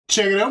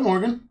Check it out,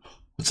 Morgan.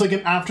 It's like an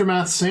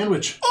Aftermath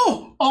sandwich.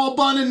 Oh, all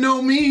bun and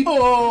no meat.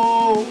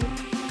 Oh.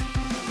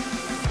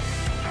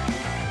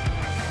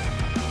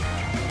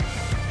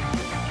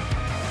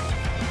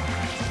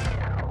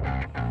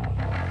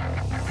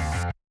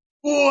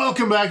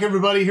 Welcome back,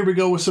 everybody. Here we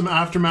go with some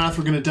Aftermath.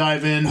 We're going to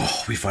dive in.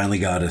 Oh, we finally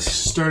got us.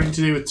 Starting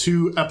today with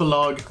 2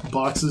 Epilogue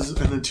boxes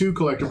and then 2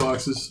 collector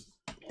boxes.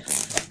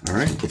 All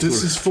right.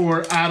 This is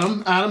for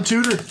Adam. Adam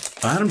Tudor.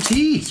 Adam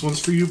T. This one's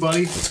for you,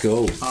 buddy. Let's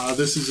go.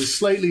 This is a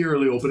slightly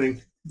early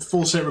opening. The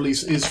full set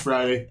release is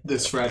Friday,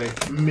 this Friday,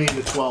 May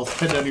the 12th.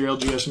 Head down to your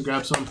LGS and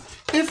grab some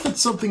if it's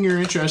something you're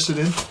interested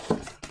in.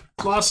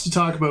 Lots to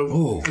talk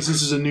about as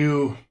this is a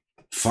new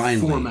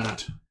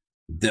format.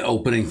 The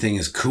opening thing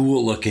is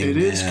cool looking. It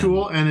is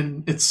cool,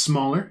 and it's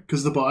smaller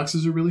because the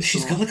boxes are really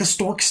small. She's got like a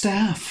stork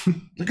staff.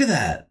 Look at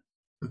that.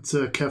 It's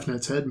a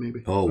Kefnet's head,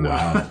 maybe. Oh,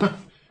 wow.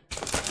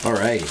 All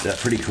right.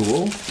 That's pretty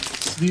cool.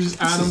 These,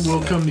 Adam,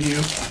 will come to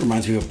you.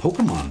 Reminds me of a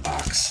Pokemon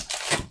box.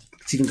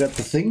 It's even got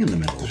the thing in the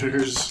middle.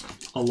 There's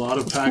a lot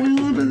of packaging.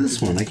 What's going on with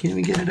this one? I can't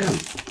even get it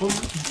out. Well,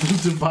 the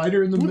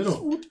divider in the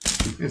middle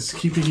is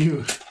keeping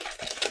you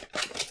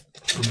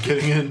from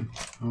getting in.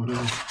 Oh,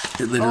 no.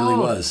 It literally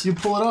was. You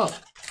pull it up.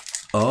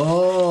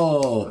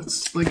 Oh.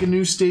 It's like a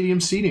new stadium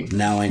seating.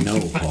 Now I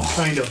know, Paul.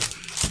 Kind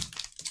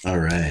of. All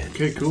right.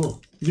 Okay,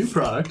 cool. New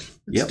product.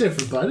 It's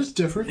different, but it's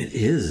different. It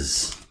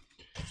is.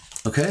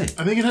 Okay.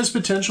 I think it has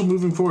potential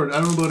moving forward.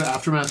 I don't know about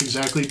Aftermath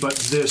exactly, but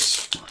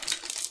this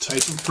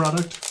type of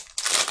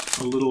product,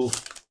 a little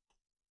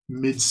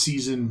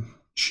mid-season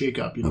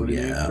shake-up, you know what I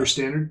mean? For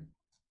Standard.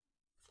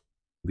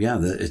 Yeah,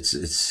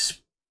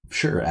 it's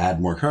sure, add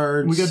more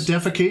cards. We got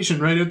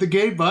defecation right out the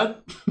gate,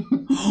 bud.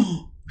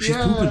 She's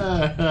pooping.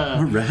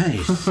 All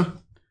right.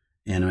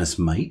 Animus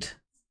Might.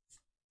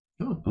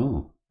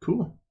 Oh.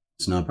 Cool.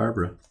 It's not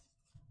Barbara.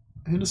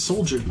 And a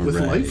soldier with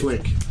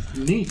lifelink.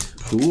 Neat.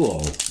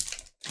 Cool.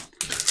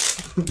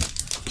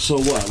 So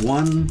what?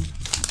 1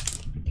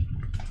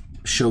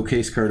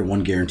 showcase card and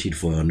 1 guaranteed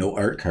foil. No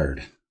art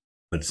card.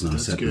 But it's not a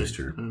set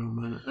booster. I don't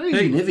mind it.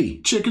 Hey,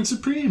 Nivy. Chicken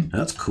Supreme.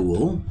 That's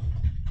cool.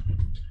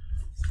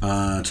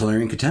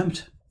 Tolarian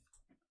Contempt.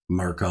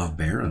 Markov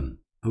Baron.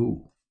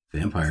 Oh.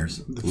 Vampires.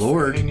 The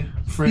Lord.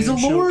 He's a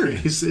lord.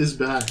 He's is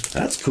back.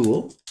 That's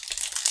cool.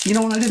 You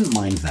know what? I didn't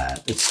mind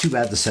that. It's too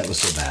bad the set was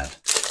so bad.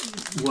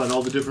 What,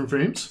 all the different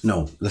frames?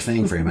 No, the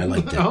Fang frame. I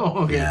liked it.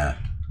 Oh, okay. Yeah.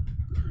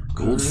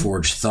 Gold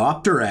Forge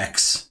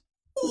Thopterex.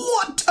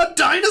 What? A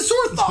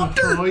dinosaur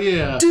Thopter? Oh,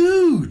 yeah.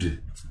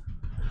 Dude.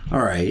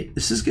 All right.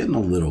 This is getting a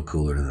little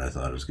cooler than I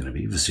thought it was going to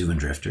be. Vesuvian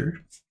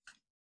Drifter.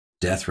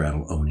 Death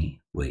Rattle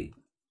Oni. Wait.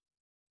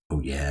 Oh,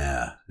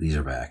 yeah. These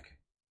are back.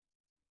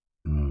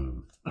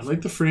 I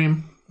like the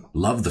frame.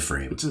 Love the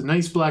frame. It's a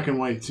nice black and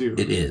white, too.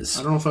 It is.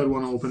 I don't know if I'd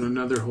want to open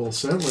another whole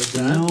set like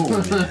that. No,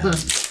 man.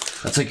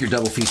 That's like your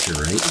double feature,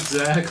 right?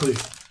 Exactly.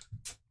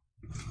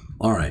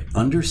 All right.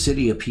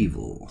 Undercity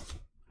Upheaval.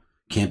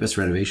 Campus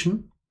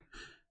Renovation.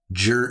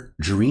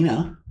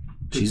 Jarina.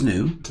 She's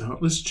new.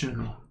 Dauntless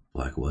General.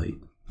 Black, white.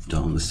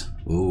 Dauntless.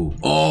 Oh.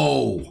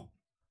 Oh!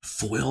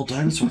 Foil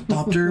Dinosaur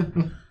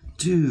Thopter?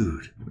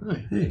 Dude.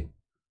 Right. Hey.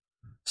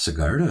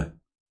 Sigarda.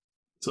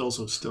 It's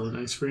also still a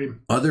nice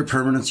frame. Other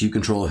permanents you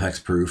control are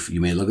hexproof. You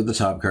may look at the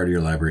top card of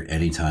your library at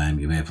any time.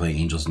 You may play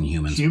Angels and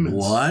Humans.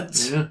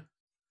 What? Yeah.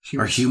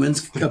 Are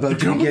humans about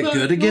to get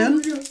good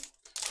again?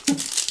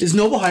 Is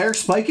Noble Hierarch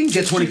spiking?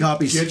 Get 20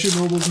 copies. Get your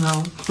nobles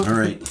now. All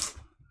right.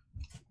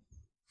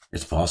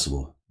 It's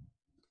possible.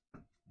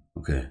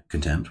 Okay.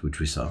 Contempt, which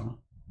we saw.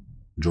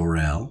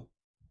 Jor-El.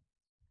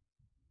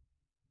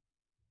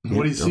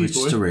 What do you see,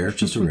 Just a rare.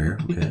 Just a rare.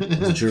 Okay.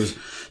 Wasn't sure.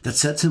 That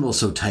set symbol's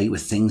so tight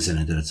with things in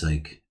it that it's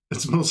like...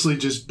 It's mostly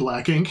just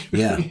black ink.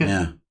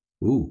 Yeah.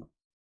 Ooh.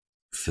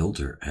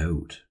 Filter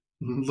out.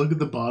 Look at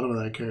the bottom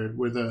of that card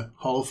where the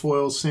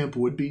holofoil stamp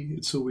would be.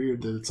 It's so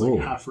weird that it's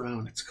like half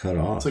round. It's cut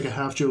off. It's like a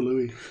half Joe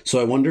Louis. So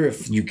I wonder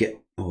if you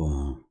get...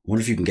 Oh, I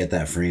wonder if you can get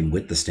that frame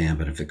with the stamp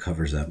and if it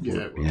covers that.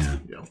 Yeah. Yeah.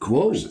 Of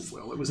course it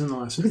will. It was in the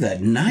last... Look at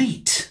that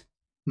Knight.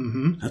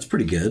 Mm-hmm. That's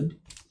pretty good.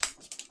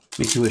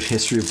 Makes me wish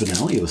History of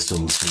Benalia was still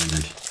in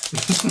Standard.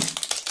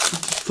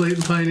 Play it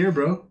in Pioneer,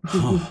 bro.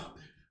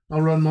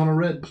 I'll run mono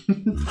red.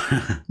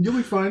 You'll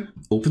be fine.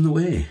 Open the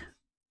way.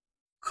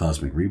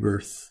 Cosmic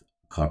Rebirth.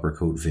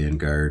 Coppercoat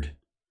Vanguard.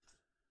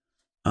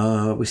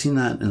 We've seen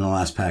that in the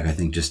last pack, I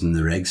think, just in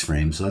the regs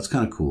frame, so that's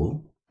kind of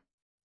cool.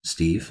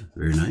 Steve,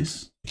 very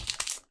nice.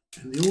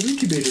 And the old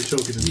incubator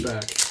token is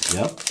back.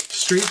 Yep.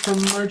 Straight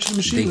from March of the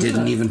Machine. They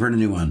didn't even print a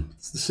new one.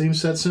 It's the same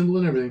set symbol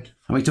and everything.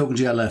 How many tokens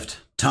you got left?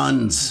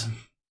 Tons.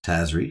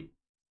 Tazri.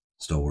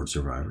 Stalwart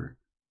Survivor.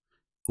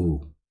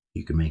 Ooh.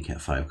 You can make a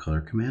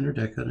 5-color commander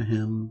deck out of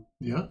him.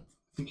 Yeah, I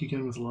think you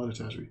can with a lot of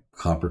Tazri.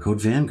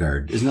 Coppercoat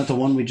Vanguard. Isn't that the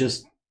one we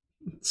just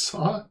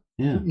saw?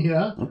 Yeah.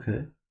 Yeah.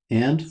 Okay.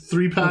 And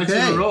 3 packs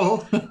in a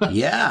row.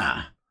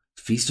 Yeah.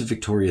 Feast of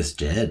Victorious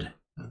Dead.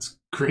 That's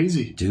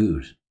crazy.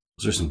 Dude,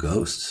 those are some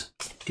ghosts.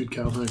 Good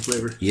Kaldheim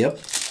flavor. Yep.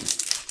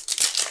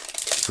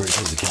 Great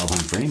has a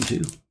Kaldheim frame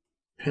too.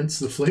 Hence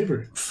the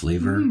flavor.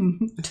 Flavor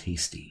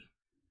tasty.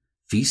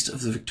 Feast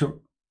of the Victor.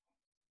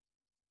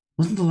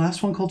 Wasn't the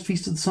last one called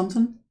Feast of the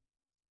Something?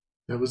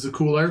 That was the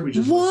cool art we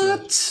just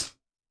looked at.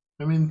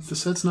 I mean, the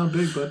set's not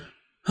big, but...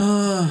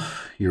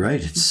 You're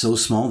right. It's so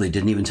small, they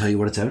didn't even tell you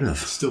what it's out of.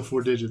 Still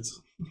 4 digits.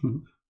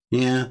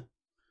 Yeah.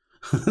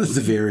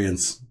 The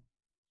variance.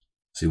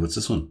 See, what's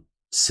this one?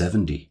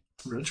 70.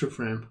 Retro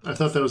frame. I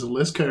thought that was a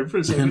list card for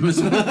a second.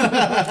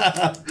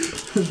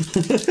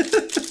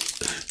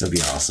 That'd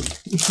be awesome.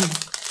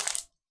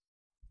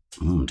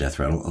 Death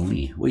Rattle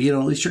Oni. Well, you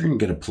know, at least you're going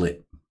to get a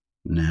plate.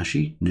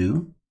 Nashi,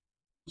 new.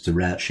 It's a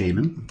Rat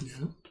Shaman.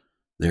 Yeah.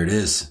 There it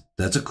is.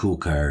 That's a cool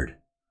card.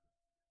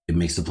 It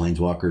makes the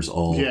Planeswalkers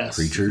all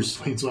creatures.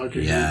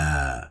 Planeswalker.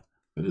 Yeah.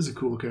 That is a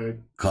cool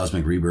card.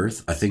 Cosmic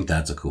Rebirth. I think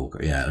that's a cool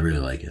card. Yeah, I really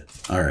like it.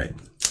 All right.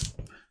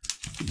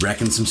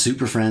 Wrecking some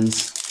Super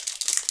Friends.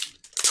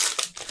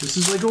 This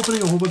is like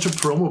opening a whole bunch of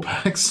promo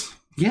packs.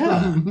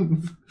 Yeah.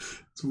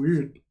 It's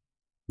weird.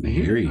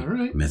 Nahiri. All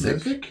right.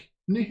 Mythic.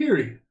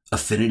 Nahiri.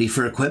 Affinity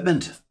for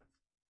Equipment.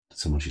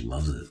 Someone she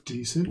loves it.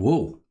 Decent.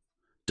 Whoa.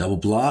 Double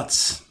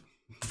Blots.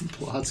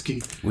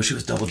 Plotsky. Wish it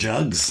was double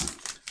Jugs.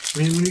 I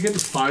mean, when you get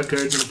 5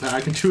 cards in a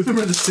pack and 2 of them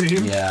are the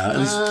same,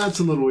 that's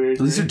a little weird.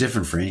 At least they're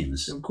different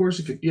frames. Of course,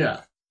 if it,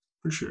 yeah,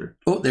 for sure.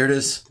 Oh, there it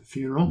is. The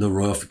funeral. The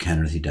Royal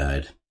Kenneth, he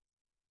died.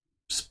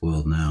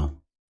 Spoiled now.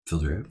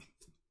 Filter out.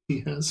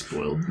 He has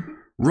spoiled.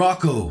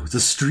 Rocco, the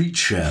street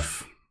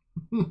chef.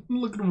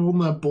 Look at him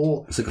holding that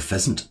bowl. It's like a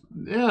pheasant.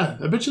 Yeah,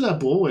 I bet you that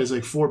bowl weighs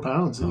like 4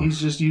 pounds. And he's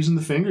just using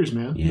the fingers,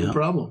 man. Yeah. No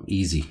problem.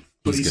 Easy.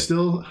 But he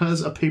still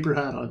has a paper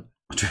hat on.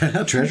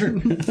 Treasure.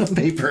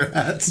 Paper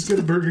hats. He's got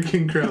a Burger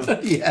King crown.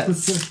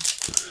 Yes.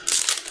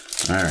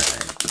 All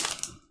right.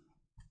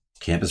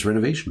 Campus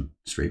Renovation.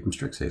 Straight from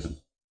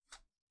Strixhaven.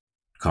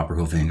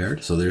 Copperco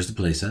Vanguard. So there's the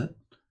playset.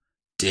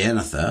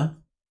 Danitha.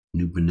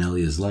 New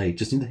Benelia's Light.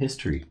 Just need the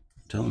history.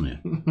 I'm telling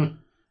you.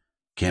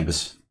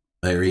 Campus.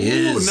 There he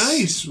is. Oh,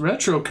 nice.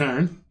 Retro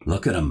Karn.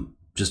 Look at him.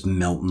 Just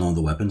melting all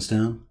the weapons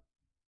down.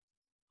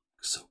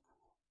 So cool.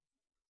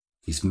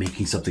 He's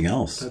making something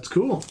else. That's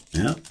cool.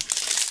 Yeah.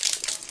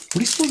 What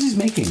do you suppose he's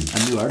making?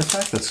 A new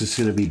artifact that's just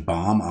going to be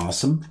bomb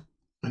awesome?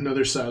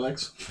 Another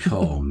Silex.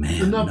 Oh,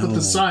 man. Enough with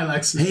the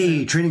Silex.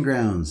 Hey, Training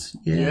Grounds.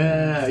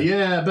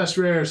 Yeah. Best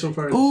rare so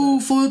far. Oh,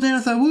 foil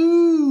Danitha.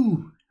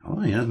 Woo!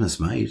 Oh, yeah,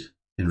 Miss Might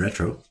in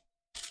retro.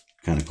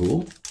 Kind of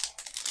cool.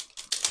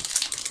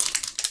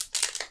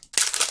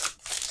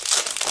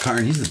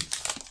 Karn, he's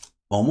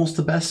almost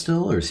the best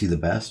still, or is he the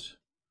best?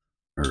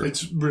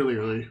 It's really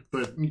early,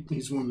 but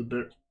he's one of the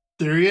better.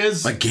 There he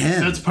is.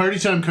 Again. That's party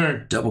time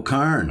Karn. Double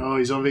Karn. Oh,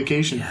 he's on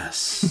vacation.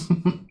 Yes.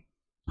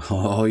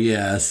 Oh,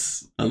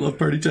 yes. I love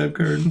party time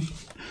Karn.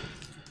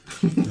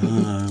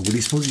 What do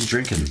you suppose he's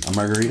drinking? A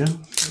margarita?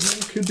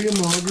 It could be a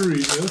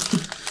margarita.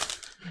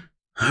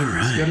 All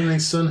right. He's got a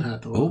nice sun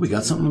hat, though. Oh, we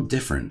got something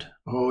different.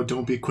 Oh,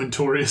 don't be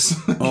Quintorius.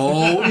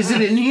 Oh, is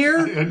it in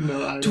here?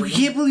 No, I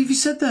can't believe you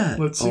said that.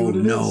 Let's see what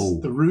it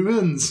is. The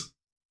Rubens.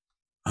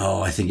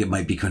 Oh, I think it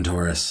might be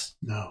Quintorius.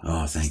 No.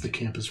 Oh, thank you. It's the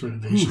Campus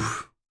Renovation.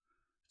 Oof.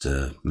 It's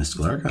a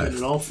Mystical Archive. Got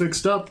it all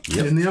fixed up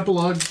in the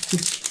epilogue.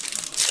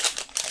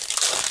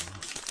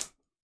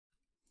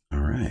 All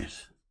right.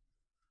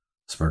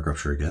 Spark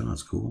Rupture again.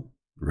 That's cool.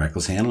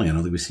 Reckless Handling. I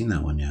don't think we've seen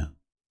that one yet.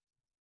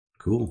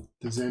 Cool.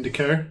 The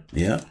Zendikar.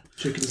 Yeah.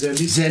 Chicken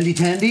Zendies. Zendy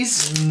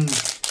Tandies.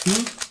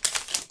 Mm-hmm.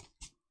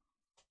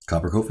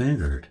 Copperco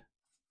Vanguard.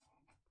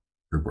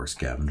 Herborg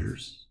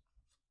Scavengers.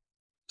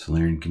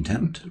 Solarian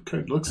Contempt. The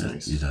card looks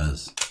nice. It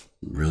does.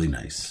 Really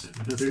nice.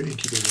 Another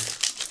incubator.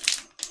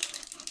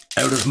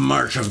 Out of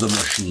March of the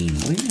Machine.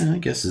 Well, yeah, I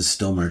guess it's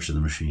still March of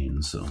the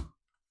Machine, so.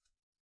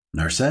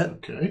 Narset.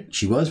 Okay.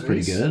 She was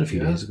pretty good a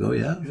few days ago,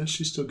 yeah. Yeah,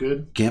 she's still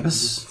good. Campus.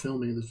 I'm just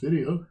filming this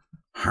video.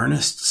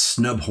 Harnessed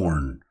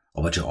Snubhorn.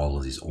 I'll bet you all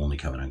of these only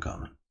come in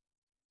uncommon.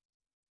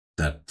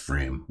 That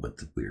frame with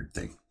the weird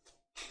thing.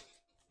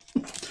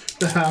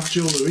 The half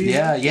Joe Louis.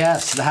 Yeah,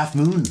 yes, the half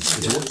moon.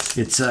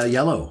 It's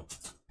yellow.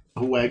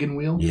 A wagon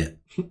wheel? Yeah.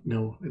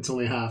 No, it's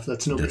only half.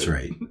 That's no That's good.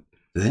 right.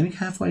 Do they make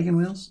half wagon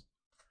wheels?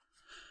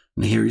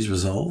 Nahiri's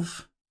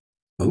Resolve.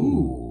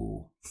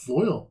 Oh.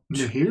 Foil.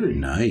 Nahiri.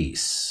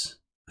 Nice.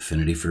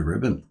 Affinity for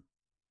Ribbon.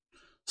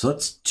 So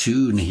that's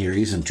 2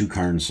 Nahiris and 2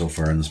 Karns so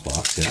far in this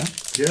box, yeah?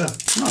 Yeah.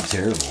 Not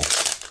terrible.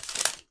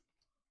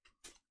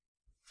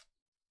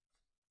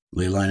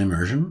 Leyline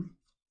Immersion.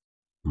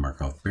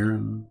 Markov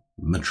Baron.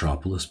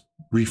 Metropolis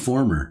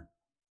Reformer.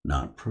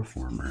 Not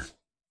Performer.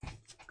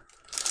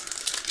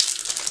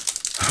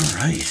 All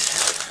right.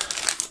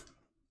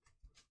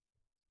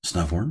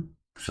 Snubhorn.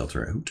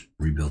 Filter Out.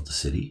 Rebuild the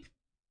City.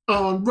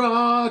 On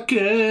rock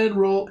and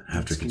roll.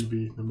 After it's going to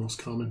be the most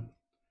common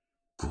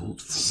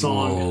gold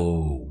song.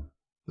 Whoa.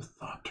 The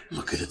Thought.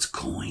 Look at its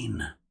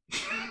coin.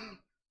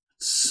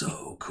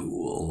 So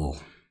cool.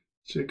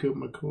 Check out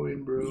my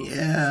coin, bro.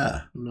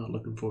 Yeah. I'm not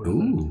looking forward to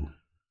that.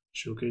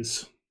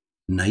 Showcase.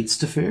 Knights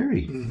to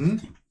Fairy.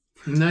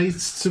 Mm-hmm.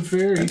 Knights to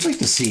Fairy. I'd like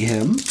to see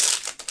him.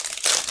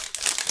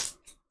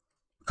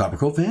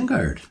 Copperco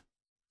Vanguard.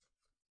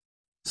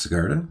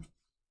 Sigarda.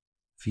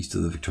 Feast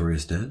of the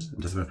Victorious Dead.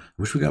 I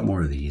wish we got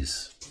more of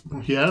these.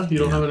 Yeah? You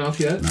don't have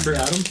enough yet for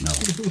Adam? No.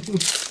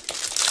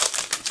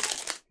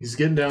 He's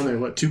getting down there.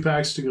 What, 2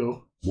 packs to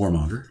go?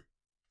 Warmonger.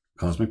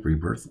 Cosmic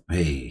Rebirth.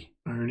 Hey.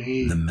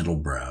 Ernie. The Middle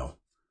Brow.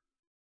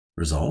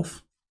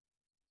 Resolve.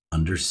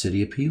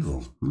 Undercity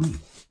Upheaval. All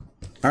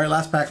right,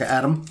 last pack of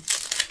Adam.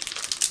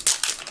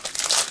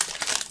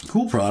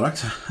 Cool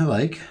product. I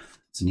like.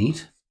 It's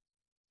neat.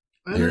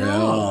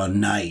 Oh,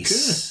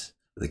 nice.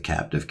 Good. The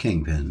Captive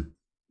Kingpin.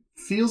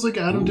 Feels like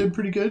Adam did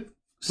pretty good.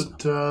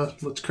 But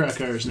let's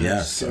crack ours next.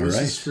 Yes, so all right.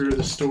 This is for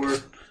the store.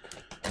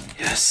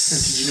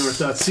 Yes.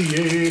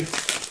 MTGNorth.ca.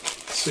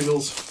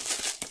 Siggles.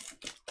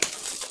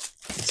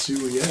 Let's see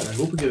what we get. I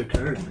hope we get a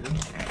card, man.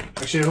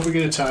 Actually, I hope we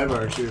get a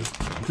Tyvar too.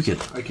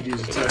 I could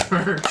use a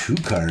Tyvar. 2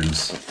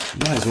 cards. You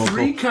might as well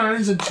 3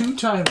 cards and 2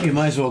 Tyvar. You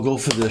might as well go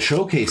for the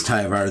showcase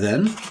Tyvar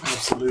then.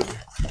 Absolutely.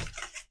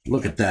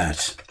 Look at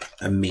that.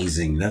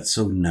 Amazing. That's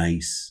so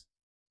nice.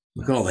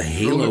 Look at all the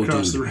halo,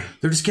 dude.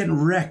 They're just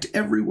getting wrecked.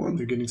 Everyone.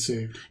 They're getting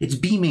saved. It's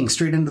beaming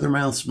straight into their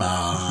mouths.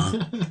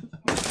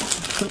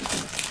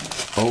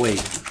 Oh,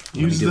 wait.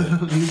 Use the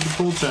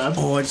pull tab.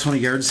 Oh, I just want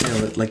to yard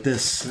sale it like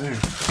this. There.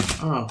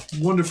 Oh,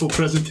 wonderful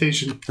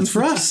presentation. That's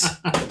for us.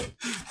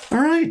 All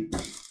right.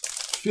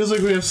 Feels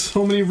like we have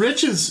so many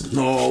riches.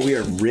 Oh, we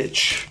are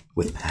rich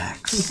with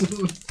packs.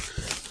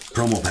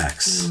 Promo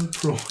packs.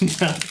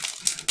 Yeah.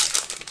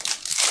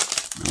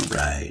 All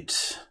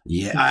right.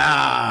 Yeah.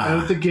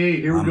 Out the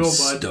gate. Here we go,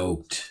 bud.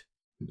 Stoked.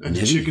 And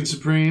Chicken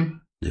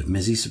Supreme. Liv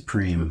Mizzy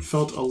Supreme. It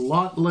felt a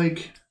lot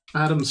like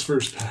Adam's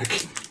first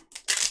pack.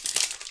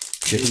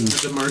 Chicken.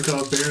 The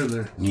Markov Baron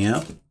there.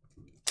 Yep.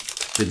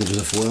 Did there was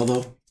a foil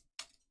though?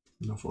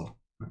 No foil.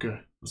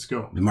 Okay, let's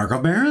go. The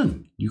Markov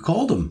Baron. You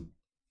called him.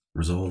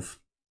 Resolve.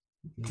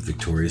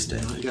 Victorious Day.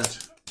 Not yet.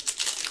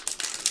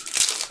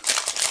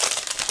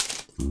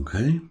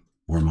 Okay.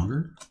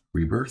 Warmonger.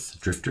 Rebirth.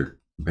 Drifter.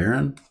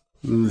 Baron.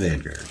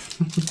 Vanguard.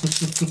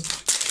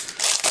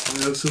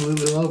 I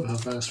absolutely love how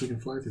fast we can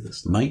fly through this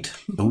stuff. Might.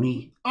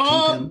 Oni.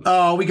 Kingpin.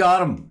 Oh, we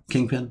got him.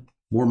 Kingpin.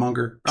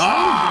 Warmonger.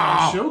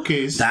 Oh!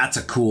 Showcase. That's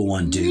a cool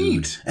one, dude.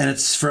 Neat. And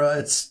it's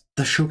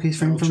the showcase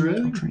frame from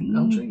Ultra.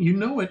 You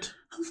know it.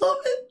 I love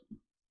it.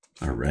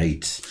 All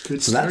right.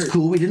 Good so start. That's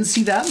cool. We didn't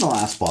see that in the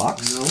last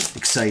box. No.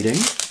 Exciting.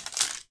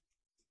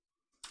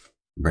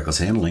 Reckless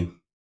Handling.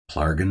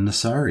 Plargan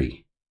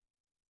Nasari.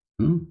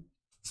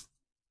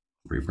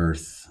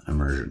 Rebirth.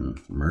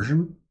 Immersion.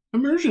 Immersion?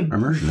 Immersion.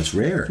 Immersion. It's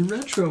rare.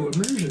 Retro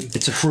immersion.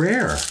 It's a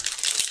rare.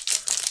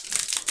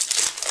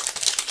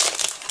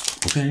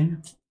 Okay.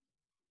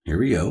 Here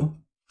we go.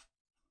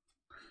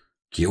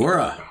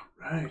 Kiora.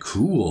 Right.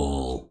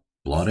 Cool.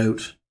 Blot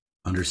out.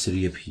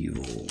 Undercity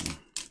Upheaval.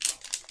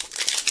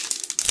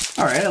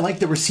 All right. I like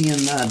that we're seeing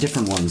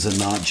different ones and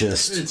not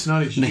just it's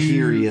not a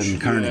Nahiri huge,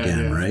 and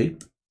Carnigan,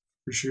 right?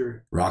 For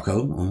sure.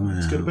 Rocco. Oh, yeah.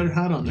 He's got a better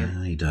hat on there.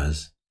 Yeah, he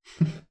does.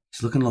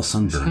 He's looking a little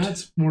sunburned. His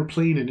hat's more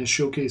plain in his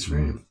showcase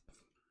frame.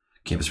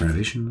 Campus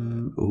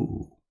Renovation.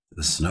 Oh,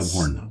 the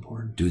Snubhorn.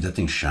 Snubhorn. Dude, that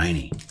thing's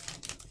shiny.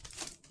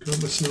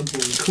 Got my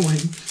Snubhorn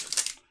coin.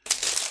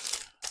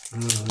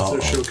 That's our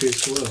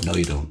showcase flow. No,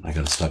 you don't. I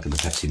got it stuck in the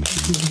Pepsi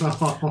machine.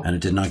 No. And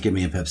it did not give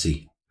me a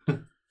Pepsi.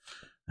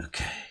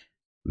 Okay.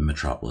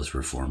 Metropolis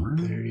Reformer.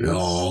 There you go.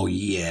 Oh,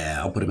 yeah.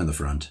 I'll put him in the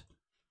front.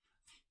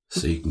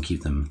 So you can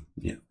keep them,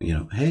 you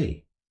know,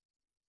 hey.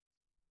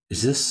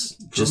 Is this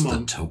just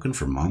the token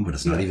for Mom, but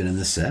it's not even in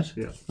this set?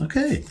 Yeah.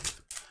 Okay.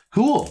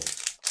 Cool.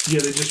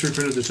 Yeah, they just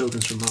reprinted the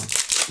tokens from Mom.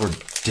 Or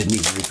didn't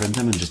even reprint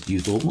them and just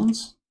used old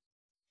ones?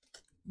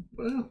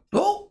 Well.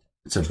 Oh!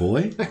 It's a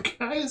boy. That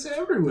guy is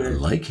everywhere. I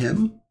like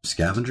him.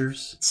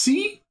 Scavengers.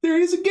 See? There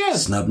he is again.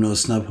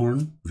 Snubnose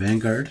Snubhorn.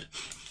 Vanguard.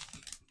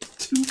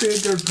 2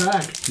 Vanguard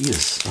pack. He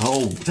is.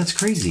 Oh, that's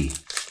crazy.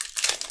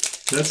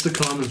 That's the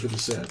common for the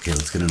set. Okay,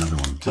 let's get another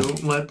one.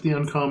 Don't let the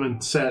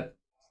uncommon set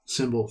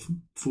symbol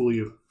fool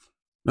you.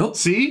 Nope.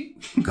 See?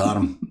 Got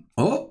him.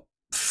 Oh,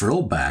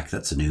 Frillback.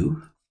 That's a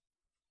new.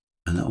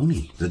 And the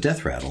Oni. The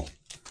Death Rattle.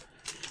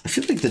 I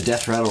feel like the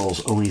Death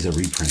Rattle's Oni's a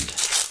reprint.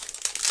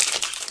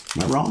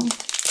 Am I wrong?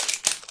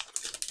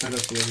 I'd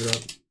have to look it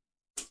up.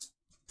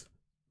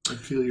 I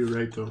feel you're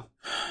right, though.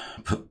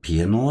 Put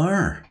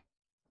PNLR.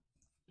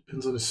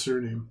 Depends on his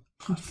surname.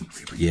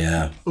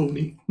 Yeah.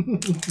 Oni.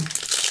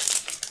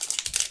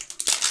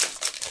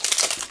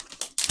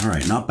 All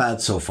right, not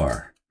bad so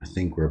far. I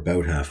think we're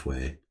about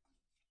halfway.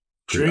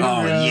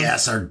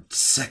 Yes, our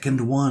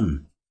second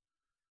one.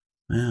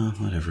 Well,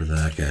 whatever,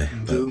 that guy.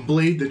 The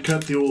blade that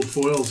cut the old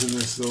foils in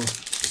this, though,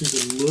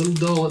 seems a little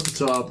dull at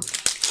the top.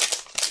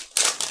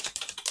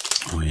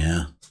 Oh,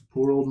 yeah.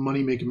 Poor old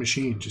money-making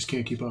machine. Just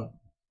can't keep up.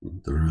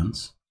 The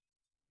runs.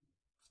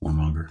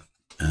 Warmonger.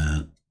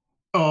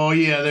 Oh,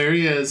 yeah, there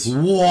he is.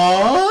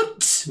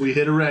 What? We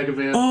hit a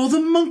Ragavan. Oh, the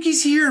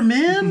monkey's here,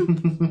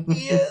 man.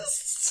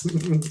 Yes.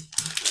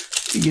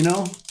 You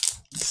know,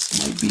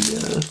 this might be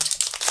a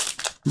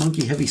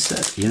monkey-heavy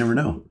set. You never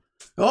know.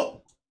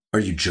 Oh, are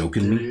you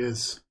joking me? There he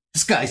is.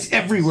 This guy's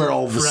everywhere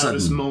all of a sudden.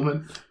 Proudest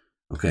moment.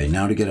 Okay,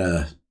 now to get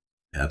a...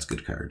 That's a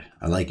good card.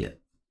 I like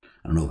it.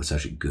 I don't know if it's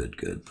actually good,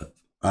 but...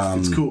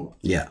 it's cool.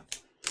 Yeah.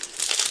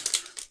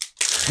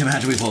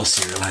 Imagine we pull a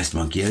serialized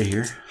monkey out of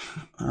here.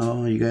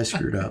 Oh, you guys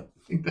screwed up.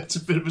 think that's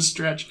a bit of a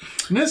stretch.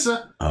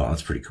 Nissa. Oh,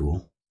 that's pretty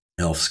cool.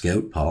 Elf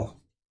Scout,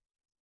 Paul.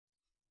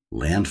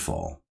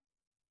 Landfall.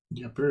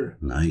 Yepper.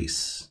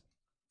 Nice.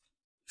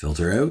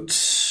 Filter out.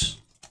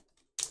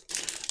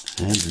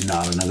 And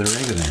not another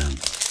Ragavan.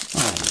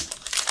 Oh.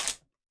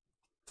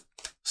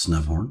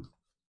 Snubhorn.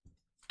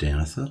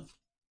 Danitha.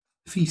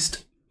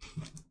 Feast.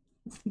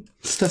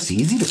 Stuff's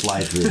easy to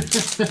fly through.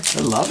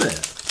 I love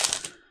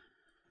it.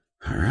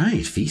 All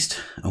right, Feast.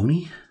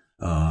 Oni.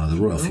 The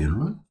Royal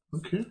Funeral.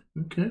 Okay.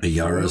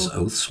 Ayara's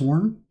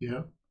Oathsworn.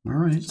 Yeah. All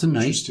right, it's a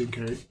knight. Interesting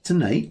card. It's a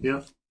knight.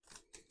 Yeah.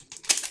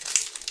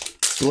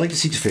 I'd like to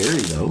see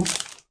Teferi, though.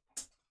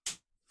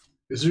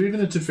 Is there even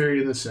a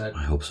Teferi in the set?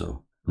 I hope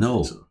so.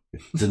 No.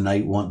 The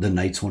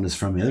knight's one is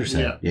from the other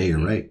set. Yeah,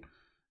 you're right.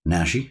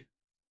 Nashi.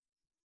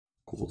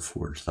 Gold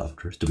Forge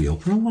Thopters. Do we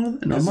open a lot of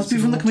that? No, it must be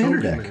from the commander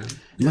deck.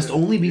 It must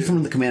only be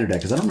from the commander deck,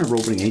 because I don't remember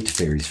opening any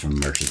Teferis from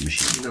Merchant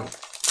Machine. No.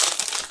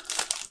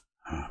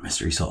 Oh,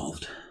 mystery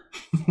solved.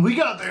 We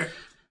got there.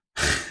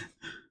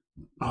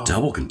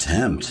 Double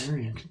Contempt.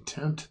 Valerian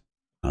Contempt.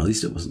 Well, at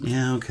least it wasn't.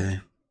 Yeah, okay.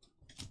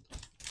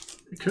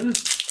 It kind of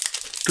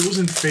goes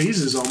in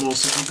phases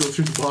almost as you go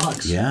through the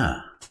box.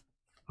 Yeah.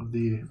 Of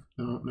the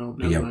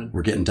never mind.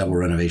 We're getting double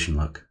renovation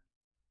look.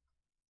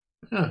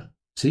 Yeah.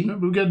 See? Yeah,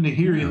 we got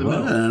Nahiri in the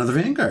middle. Another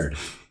Vanguard.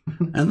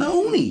 And the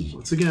Oni.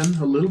 Once again,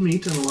 a little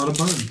meat and a lot of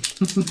bun.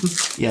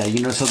 Yeah,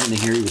 you know something,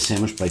 Nahiri was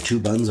sandwiched by 2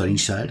 buns on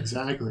each side?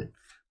 Exactly.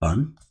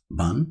 Bun.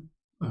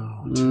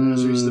 Oh,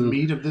 here's the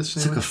meat of this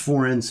sandwich. It's like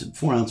a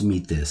 4 ounce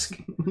meat disc.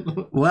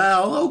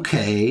 Well,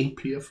 okay.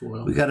 PF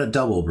foil. We got a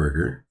double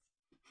burger.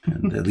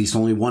 And at least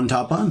only 1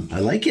 top bun. I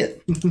like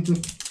it.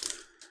 The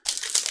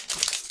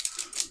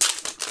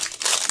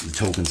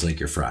token's like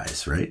your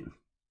fries, right?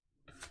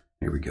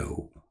 Here we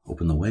go.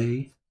 Open the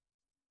way.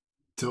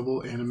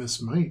 Double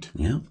Animus Might.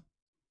 Yeah.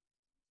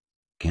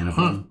 Can of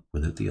one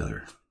without the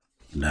other.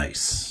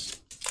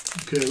 Nice.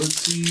 Okay, let's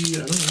see. I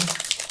don't know.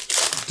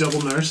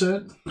 Double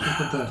Narset? Look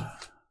at that.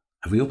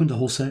 Have we opened the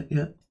whole set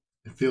yet?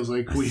 It feels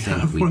like we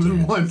have more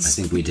than once.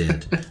 I think we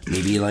did.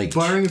 Maybe like...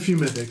 Barring a few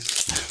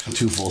mythics.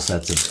 2 full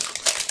sets of...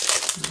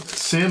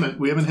 Samet.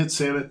 We haven't hit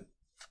Samet.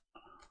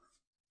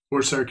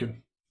 Or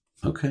Sarkin.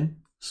 Okay.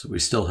 So we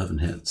still haven't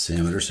hit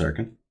Samet or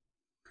Sarkin.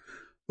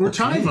 Or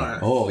Tyvar.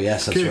 Oh,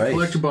 yes, that's right.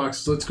 Collector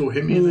boxes. Let's go.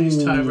 Hit me a nice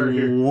Tyvar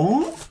here.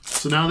 What?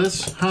 So now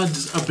this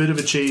has a bit of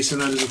a chase,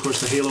 and that is, of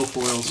course, the Halo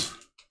foils.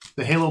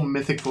 The Halo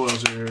Mythic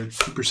foils are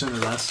 2%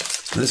 or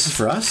less. This is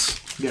for us?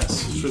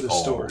 Yes, it's for the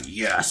store.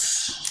 Yes.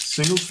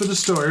 Singles for the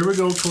store. Here we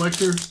go.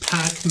 Collector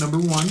pack number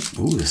 1.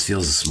 Ooh, this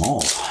feels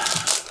small. It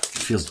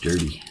feels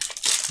dirty.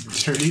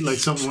 Dirty? Like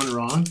something went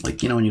wrong?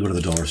 Like, you know when you go to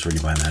the dollar store and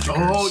you buy magic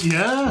cards? Oh,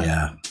 yeah.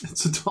 Yeah.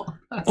 It's $1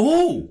 pack.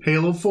 Oh!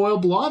 Halo foil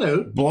blot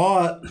out.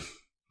 Blot.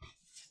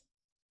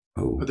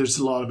 Oh. But there's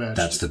a lot of etched.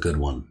 That's the good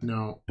one.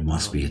 No. It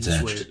must be. It's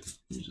etched. Wait.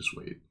 You just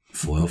wait.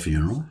 Foil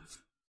Funeral.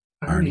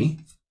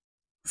 Arnie.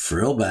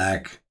 Frill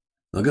back.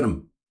 Look at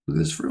him. Look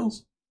at his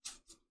frills.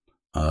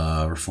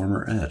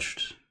 Reformer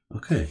etched.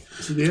 Okay.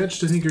 So the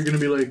etched, I think, are going to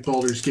be like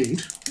Baldur's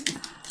Gate.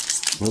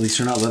 Well, at least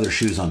they're not leather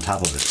shoes on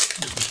top of it.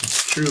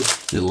 True.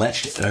 Can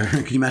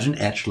you imagine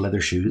etched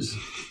leather shoes?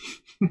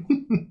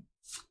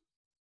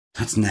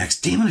 That's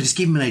next. Damn it, I just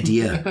gave him an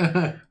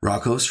idea.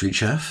 Rocco, Street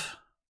Chef.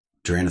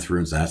 Duranath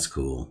Runes, that's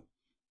cool.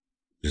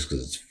 Just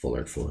because it's full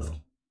art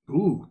foil.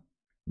 Ooh.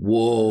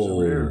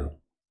 Whoa.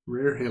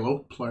 Rare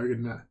Halo, Plarg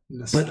and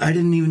Nasari. But I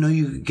didn't even know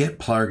you could get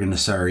Plarg and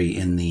Nasari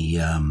in the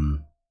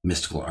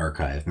Mystical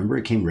Archive. Remember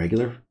it came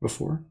regular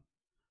before?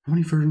 How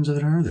many versions of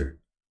it are there?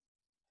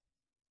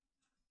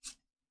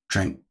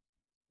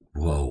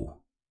 Whoa.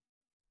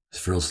 His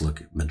frills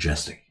look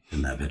majestic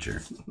in that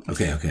picture.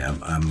 Okay,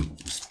 I'm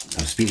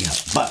speeding up.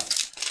 But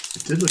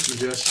it did look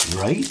majestic.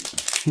 Right?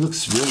 He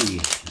looks really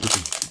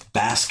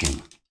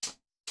basking.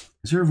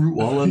 Is there a root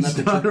wall on that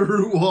picture? Not a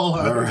root wall.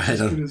 All right,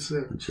 I'm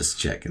just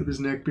checking. With his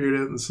neck beard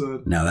out in the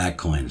sun. Now that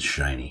coin's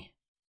shiny.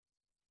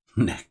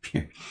 Neck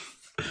beard.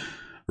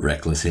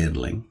 Reckless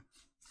handling.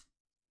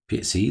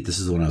 See, this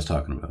is the one I was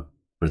talking about.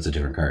 But it's a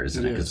different card,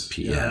 isn't it?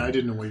 Yeah, I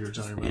didn't know what you were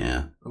talking about.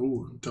 Yeah.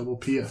 Oh, double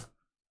Pia.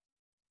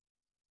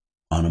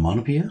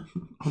 Onomatopoeia?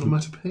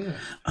 Onomatopoeia.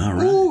 All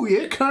right. Oh,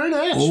 yeah,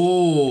 Carnage.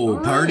 Oh,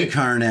 all party right.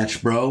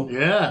 Carnage, bro.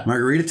 Yeah.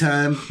 Margarita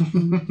time.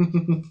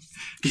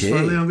 He's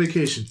finally on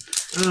vacation.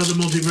 Oh, the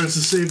multiverse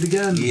is saved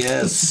again.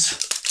 Yes.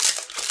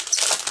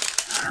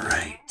 All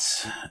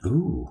right.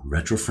 Ooh,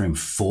 retro frame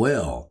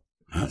foil.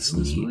 That's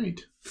neat.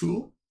 Right.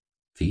 Cool.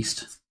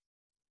 Feast.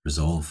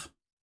 Resolve.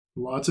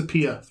 Lots of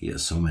Pia. He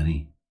has so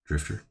many.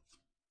 Drifter.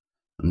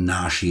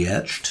 Nashi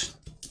etched.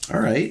 All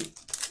right.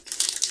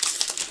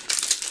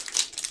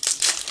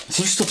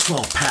 So there's still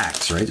 12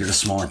 packs, right? They're just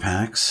smaller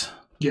packs.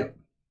 Yep.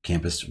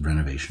 Campus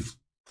renovation.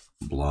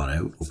 Blot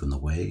out. Open the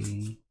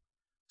way.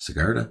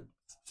 Sigarda.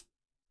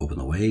 Open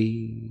the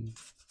way.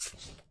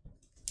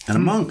 And a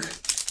monk.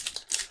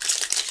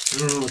 I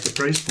don't know what the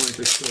price point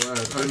they're still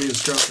at. I mean,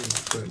 it's dropping,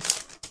 but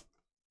it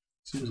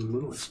seems a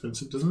little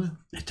expensive, doesn't it?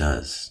 It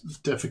does.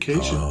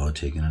 Defecation. Oh,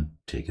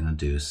 taking a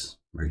deuce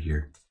right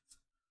here.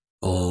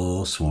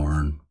 Oh,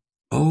 sworn.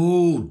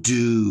 Oh,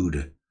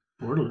 dude.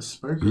 Borderless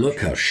Spark. Look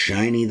how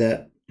shiny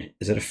that...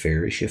 Is that a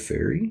fairy? Is she a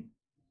fairy?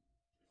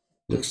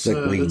 Looks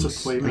like wings.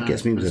 That's a playmat I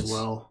guess maybe as that's...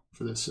 well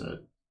for this set.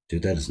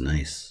 Dude, that is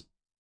nice.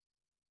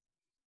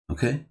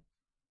 Okay.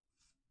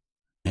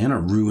 And a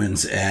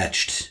Ruins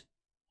etched.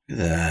 Look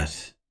at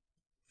that.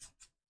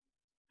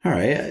 All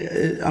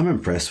right. I'm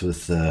impressed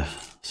with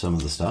some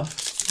of the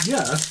stuff.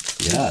 Yeah.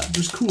 Yeah.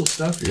 There's cool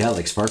stuff here. Yeah,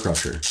 like Spark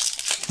Rupture.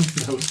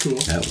 That was cool.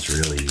 That was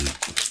really neat.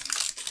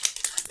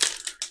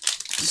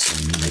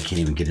 I can't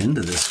even get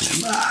into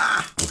this one.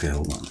 Ah! Okay,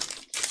 hold on.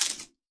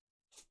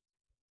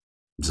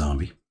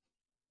 Zombie.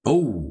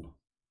 Oh!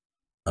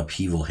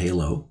 Upheaval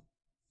Halo.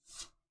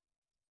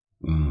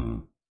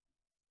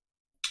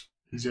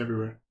 He's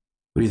everywhere.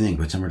 What do you think?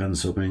 By the time we're done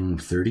this opening,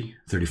 30?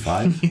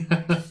 35?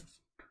 Yeah.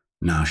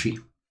 Nashi.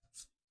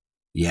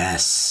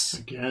 Yes.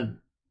 Again.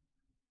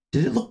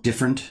 Did it look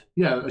different?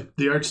 Yeah,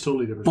 the art's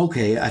totally different.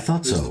 Okay, I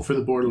thought so. For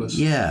the borderless.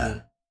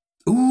 Yeah.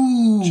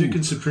 Ooh.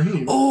 Chicken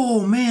Supreme.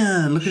 Oh,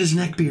 man. Look at his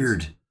neck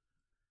beard.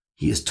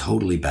 He is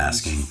totally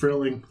basking. It's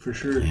frilling, for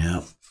sure.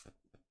 Yeah.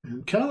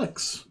 And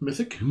Calyx.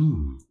 Mythic.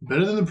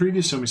 Better than the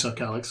previous time we saw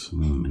Calyx.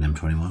 An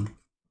M21?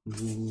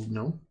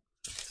 No.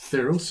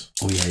 Theros.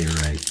 Oh, yeah, you're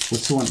right.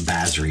 What's the one?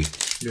 Basri.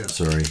 Yeah.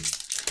 Sorry.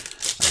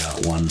 I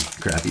got one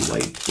crappy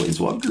white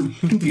Planeswalker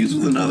confused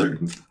with another.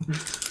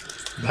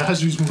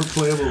 Basri's more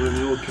playable than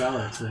the old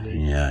Calyx, I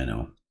think. Yeah, I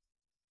know.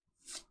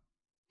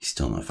 He's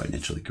still not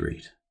financially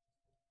great.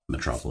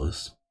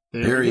 Metropolis.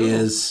 There he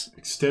is.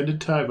 Extended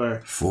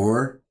Tyvar.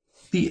 For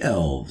the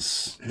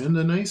elves. And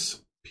a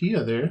nice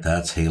Pia there.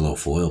 That's Halo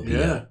foil Pia.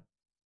 Yeah.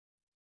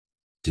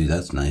 Dude,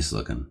 that's nice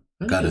looking.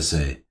 That Gotta is.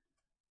 say.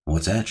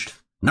 What's etched?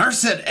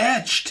 Narset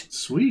etched!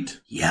 Sweet.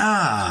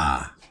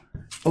 Yeah.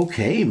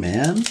 Okay,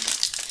 man.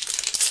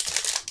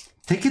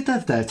 Get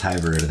that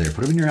Tyvar out of there.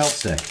 Put him in your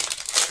elf deck.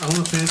 I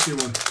want a fancier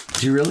one.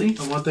 Do you really?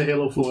 I want the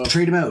Halo foil.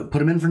 Trade him out.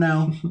 Put him in for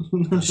now.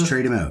 Just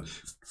trade him out.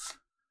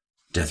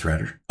 Death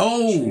Rider.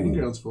 Training Oh!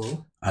 Grounds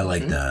foil. I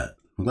like that.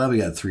 I'm glad we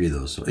got 3 of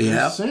those. So,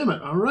 yeah.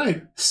 Salmon. All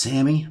right.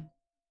 Sammy.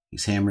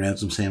 He's hammering out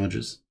some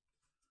sandwiches.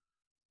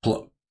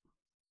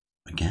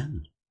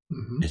 Again.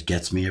 It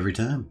gets me every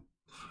time.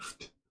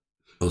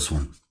 Close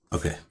one.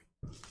 Okay.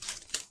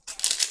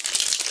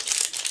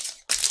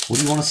 What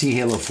do you want to see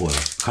Halo foil?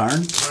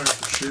 Karn? Karn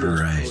for sure.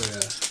 Right. Oh,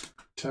 yeah.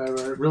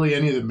 Tyvar. Really,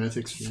 any of the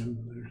mythics,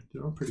 man.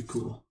 They're all pretty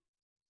cool.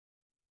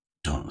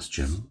 Dauntless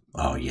Gym.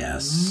 Oh,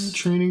 yes.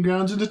 Training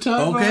Grounds into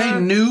Tyvar. Okay,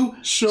 new.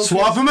 Showcase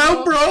Swap him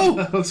out, bro.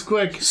 That was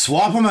quick.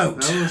 Swap him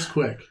out. That was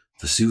quick.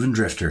 The Suvan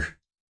Drifter.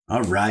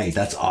 All right,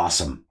 that's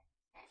awesome.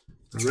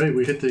 All right,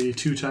 we hit the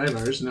 2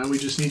 Tyvars. Now we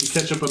just need to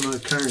catch up on the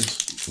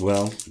Karns.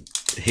 Well,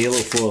 Halo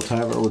foil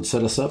Tyvar would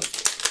set us up.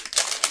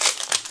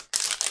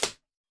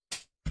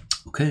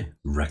 Okay,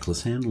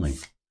 Reckless Handling.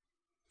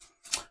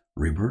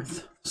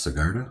 Rebirth,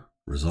 Sigarda,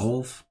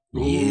 Resolve.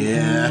 Ooh,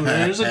 Yeah.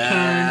 there's a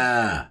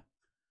Karn.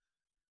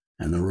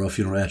 And the Royal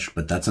Funeral Etch,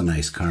 but that's a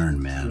nice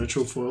Karn, man.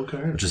 Retro foil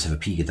card. Let's just have a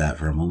peek at that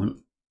for a moment.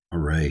 All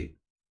right.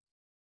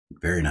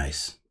 Very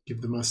nice.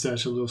 Give the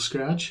mustache a little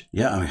scratch.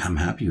 Yeah, I'm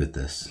happy with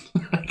this.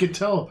 I could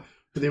tell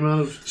for the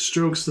amount of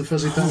strokes the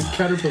Fuzzy Thumb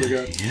Caterpillar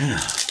got. Yeah.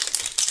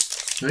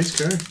 Nice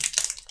card.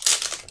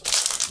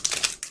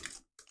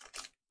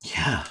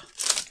 Yeah,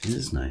 it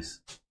is nice.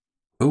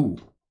 Oh.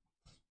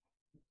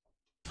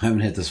 I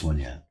haven't hit this one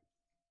yet.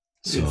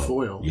 In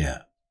foil.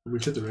 Yeah. We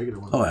hit the regular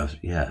one. Oh,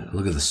 yeah.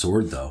 Look at the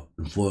sword, though.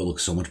 And foil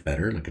looks so much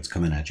better. Like it's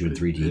coming at you in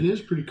 3D. It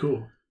is pretty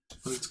cool.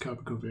 But it's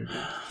Copper Cove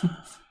Vampire.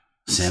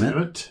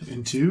 Samet.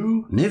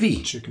 Into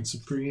Nivi. Chicken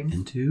Supreme.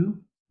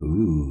 Into.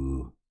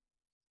 Ooh.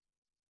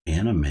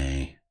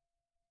 Anime.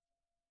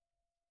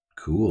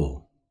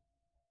 Cool.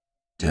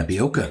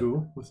 Tapioca.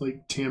 Cool. With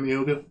like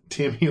Tapioca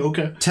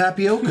Tapioca.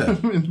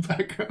 in the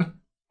background.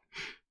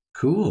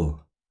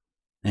 Cool.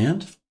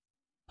 And?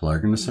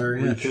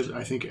 Plarganasari Etch.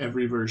 I think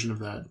every version of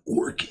that.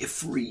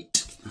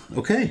 Orchifreet.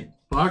 Okay.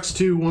 Box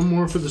 2, one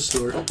more for the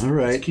store. All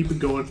right. Let's keep it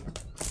going.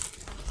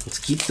 Let's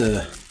keep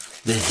the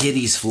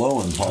hitties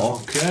flowing,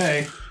 Paul.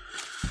 Okay.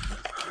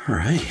 All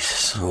right.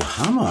 So,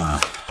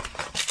 Hama.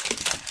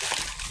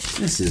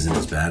 This isn't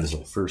as bad as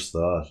I first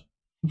thought.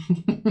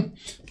 Can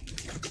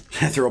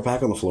I throw it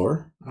back on the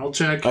floor? I'll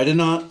check. I did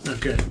not.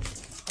 Okay.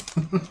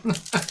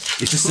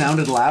 It just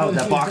sounded loud.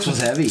 That box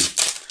was heavy.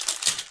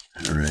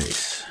 All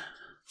right.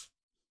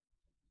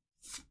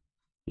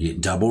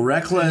 Double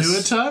Reckless.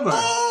 Do a Tyvar.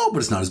 Oh, but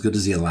it's not as good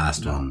as the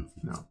last one.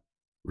 No.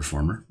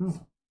 Reformer. No. I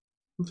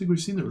don't think we've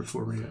seen the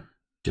Reformer yet.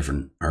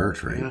 Different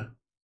art, right? Yeah.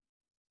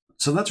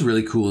 So that's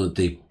really cool that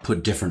they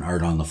put different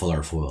art on the full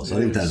art foils. I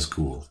think that is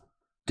cool.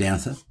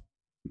 Dantha.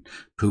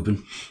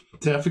 Pooping.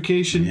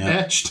 Defecation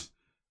etched.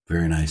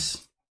 Very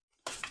nice.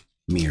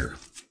 Mirror.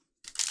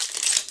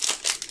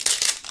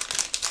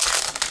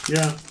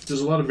 Yeah,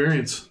 there's a lot of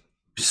variants.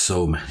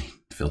 So many.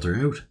 Filter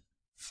out.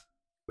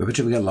 I bet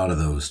you we got a lot of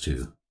those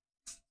too.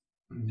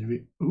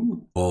 Maybe.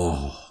 Ooh.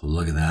 Oh,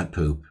 look at that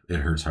poop. It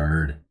hurts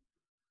hard.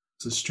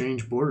 It's a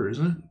strange border,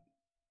 isn't it?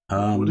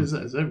 What is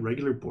that? Is that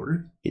regular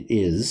border? It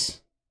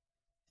is.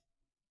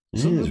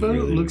 Something about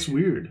it looks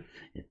weird.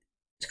 It's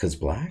because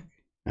black?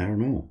 I don't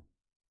know.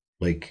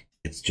 Like,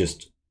 it's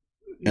just...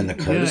 And the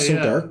card is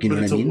so dark, you know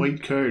what I mean? But it's a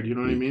white card, you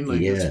know what I mean?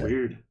 Like, it's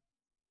weird.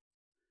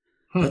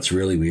 Huh. That's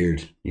really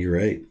weird. You're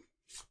right.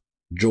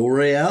 Joel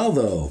Real,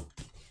 though.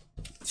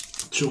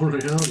 Joel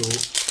Real, though.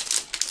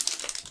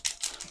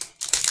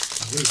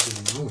 What is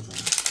going on with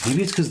that?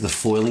 Maybe it's because the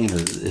foiling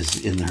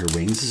is in her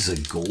wings is a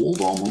gold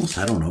almost?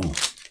 I don't know.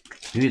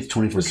 Maybe it's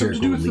 24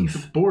 karat gold leaf.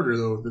 The border,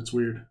 though, that's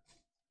weird.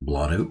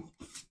 Blot out.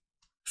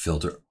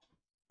 Filter.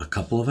 A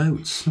couple of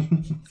outs.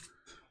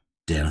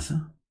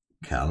 Danitha.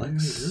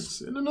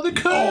 Calyx. And another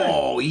card.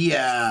 Oh,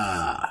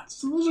 yeah.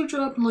 So those are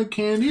dropping like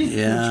candy.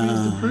 Yeah. Which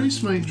means the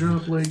price might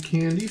drop like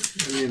candy.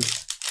 I mean,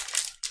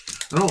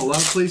 I don't know. A lot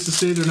of places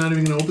say they're not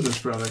even going to open this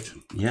product.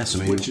 Yeah, so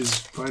maybe, which is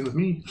fine with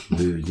me.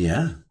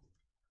 Yeah.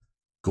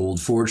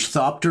 Gold Forged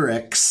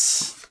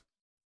Thopteryx.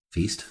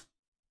 Feast.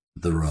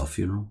 The Royal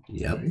Funeral.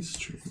 Yep. Nice.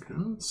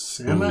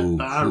 Samet.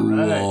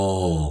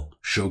 Cool. Right.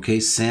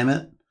 Showcase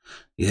Samet.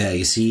 Yeah,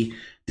 you see,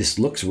 this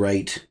looks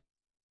right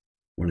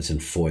when it's in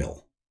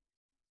foil.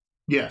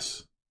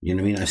 Yes. You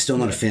know what I mean? I'm still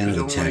not a fan of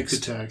the text. I don't like the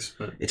text,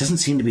 but it doesn't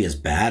seem to be as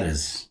bad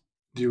as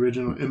the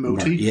original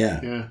emoji.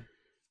 Yeah.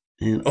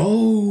 And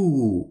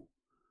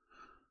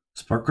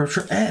Spark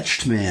Rupture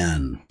Etched,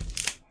 man.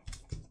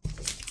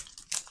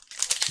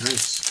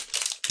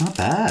 Nice. Not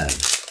bad.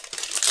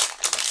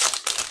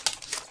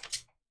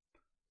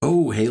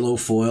 Oh, Halo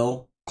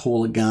Foil,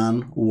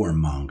 Kolagan,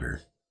 Warmonger.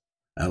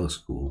 That looks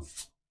cool.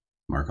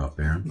 Markov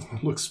Baron.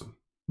 Looks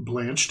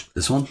blanched.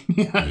 This one?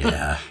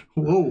 Yeah.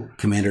 Whoa.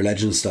 Commander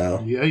Legend style.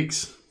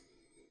 Yikes.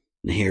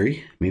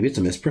 Nahiri. Maybe it's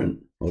a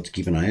misprint. We'll have to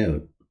keep an eye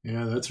out.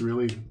 Yeah, that's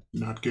really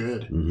not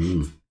good.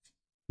 Mm-hmm.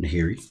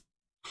 Nahiri.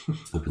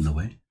 Open the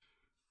way.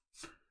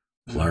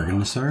 Plargan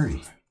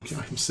Nasari.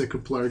 I'm sick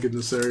of Plargan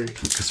Nasari.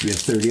 Because we have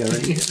 30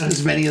 already.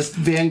 As many as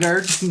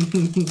Vanguard.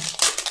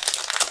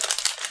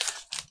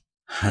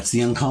 That's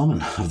the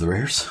uncommon of the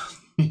rares.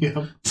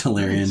 Yep.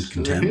 Tolarian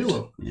Contempt.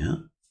 Halo. Yeah.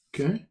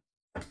 Okay.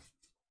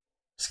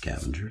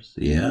 Scavengers.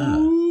 Yeah.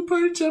 Ooh,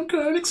 Party Time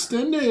card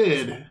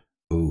extended.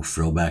 Ooh,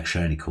 Frillback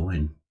Shiny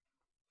Coin.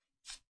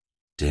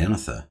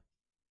 Danitha.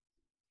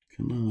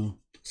 Come on.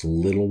 It's a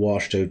little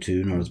washed out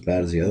too. Not as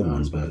bad as the other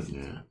ones, but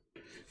yeah.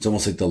 It's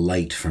almost like the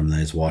light from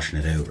that is washing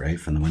it out, right?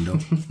 From the window.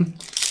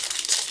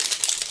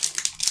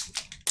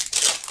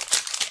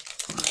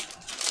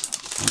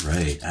 All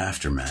right.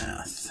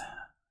 Aftermath.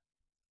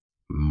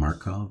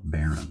 Markov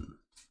Baron.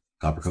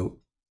 Coppercoat.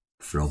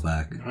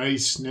 Frillback.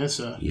 Nice,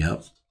 Nissa.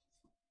 Yep.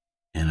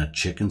 And a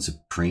Chicken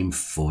Supreme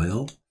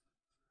foil.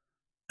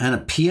 And a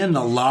Pia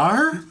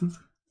Nalar?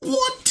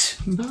 What?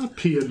 Not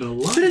Pia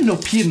Nalar. I didn't know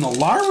Pia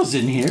Nalar was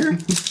in here.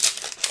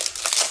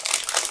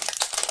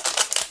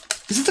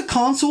 Is it the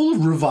console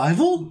of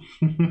Revival?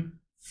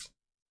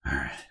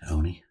 Alright,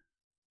 Oni.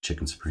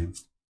 Chicken Supreme.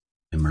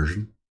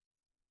 Immersion.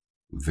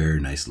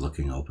 Very nice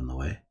looking. Open the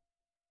way.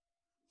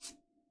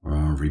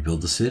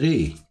 Rebuild the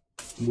city.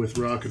 With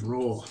rock and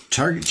roll.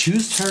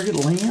 Choose target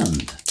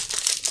land.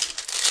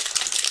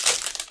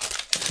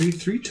 Create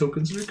 3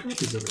 tokens that are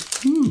copies of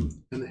it.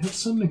 And they have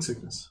summoning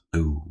sickness.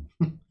 Ooh.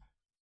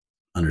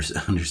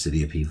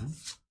 Undercity Upheaval.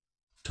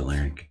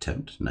 Tolarian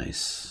Contempt. Nice.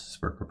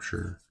 Spark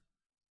Rupture.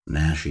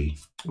 Nashi.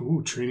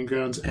 Ooh, Training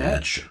Grounds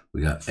Etch.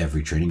 We got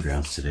every Training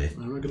Grounds today.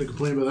 I'm not going to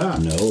complain about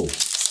that. No.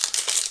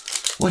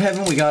 What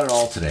haven't we got at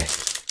all today?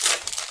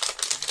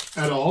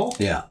 At all?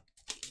 Yeah.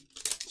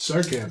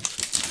 Sarkhan.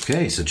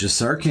 Okay, so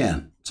just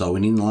Sarkhan. That's all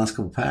we need in the last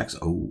couple packs.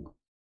 Oh.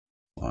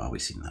 Wow,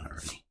 we've seen that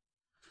already.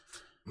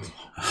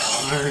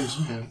 Irons,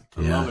 man.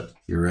 I love it.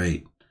 You're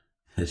right.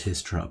 It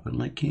is dropping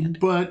like candy.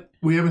 But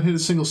we haven't hit a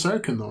single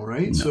Sarkhan, though,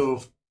 right? No.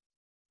 So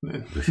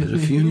we've hit a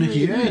few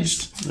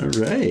Nahiris. All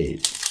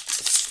right.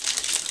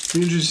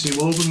 Be interesting.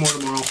 We'll open more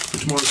tomorrow for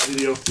tomorrow's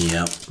video.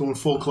 Yep. Going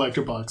full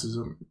collector boxes.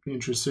 It'll be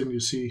interesting to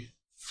see if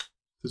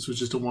this was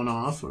just a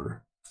one-off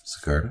or...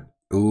 Sicarda.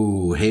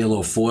 Ooh,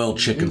 Halo Foil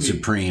Chicken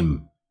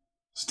Supreme.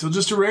 Still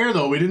just a rare,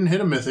 though. We didn't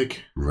hit a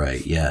mythic.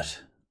 Right,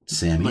 yet.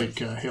 Sammy. Like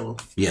Halo.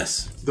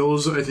 Yes.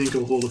 Those, I think,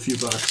 will hold a few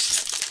bucks.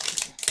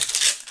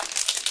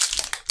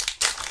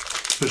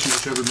 Especially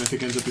whichever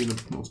mythic ends up being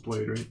the most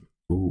played, right?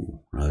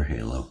 Ooh, another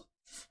Halo.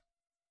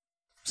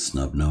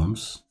 Snub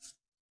Gnomes.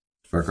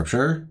 Spark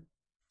Rupture.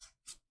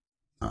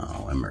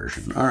 Oh,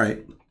 Immersion. All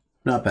right.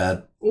 Not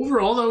bad.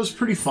 Overall, that was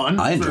pretty fun.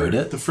 I enjoyed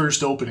it. The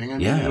first opening. I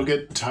mean, yeah. It'll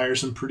get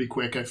tiresome pretty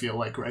quick, I feel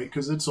like, right?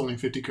 Because it's only a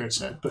 50-card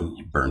set. But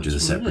you burn through the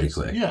set pretty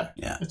quick. Yeah.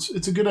 Yeah.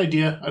 It's a good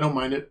idea. I don't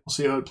mind it. We'll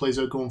see how it plays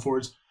out going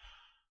forwards.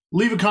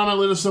 Leave a comment.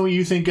 Let us know what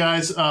you think,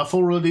 guys.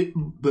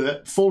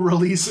 The full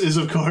release is,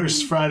 of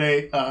course,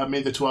 Friday,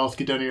 May the 12th.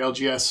 Get down to your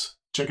LGS.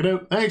 Check it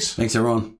out. Thanks. Thanks, everyone.